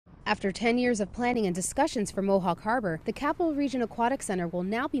After 10 years of planning and discussions for Mohawk Harbor, the Capital Region Aquatic Center will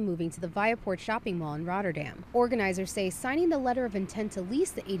now be moving to the Viaport Shopping Mall in Rotterdam. Organizers say signing the letter of intent to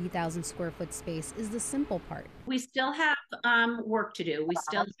lease the 80,000 square foot space is the simple part. We still have work to do. We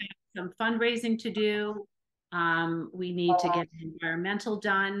still have some fundraising to do. We need to get the environmental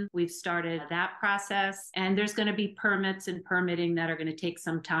done. We've started that process, and there's going to be permits and permitting that are going to take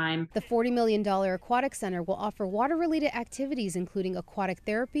some time. The $40 million aquatic center will offer water-related activities including aquatic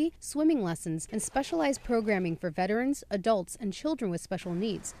therapy, swimming lessons, and specialized programming for veterans, adults, and children with special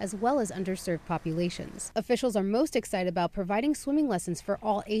needs, as well as underserved populations. Officials are most excited about providing swimming lessons for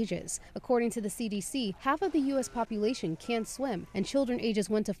all ages. According to the CDC, half of the U.S. population can't swim, and children ages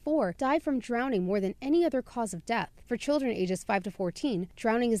 1 to 4 die from drowning more than any other cause of death. For children ages 5 to 14,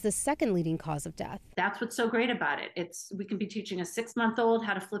 drowning is the second leading cause of death. That's what's so great about it. We can be teaching a 6-month-old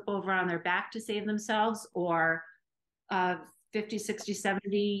how to flip over on their back to save themselves, or 50, 60,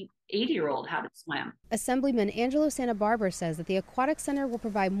 70, 80-year-old how to swim. Assemblyman Angelo Santa Barbara says that the Aquatic Center will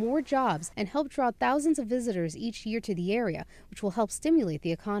provide more jobs and help draw thousands of visitors each year to the area, which will help stimulate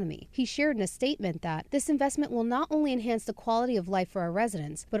the economy. He shared in a statement that this investment will not only enhance the quality of life for our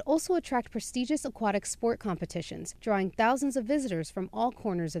residents, but also attract prestigious aquatic sport competitions, drawing thousands of visitors from all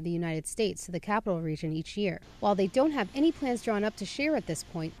corners of the United States to the Capital Region each year. While they don't have any plans drawn up to share at this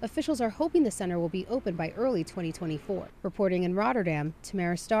point, officials are hoping the center will be open by early 2024. Reporting in Rotterdam,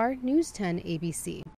 Tamara Starr, News 10 ABC.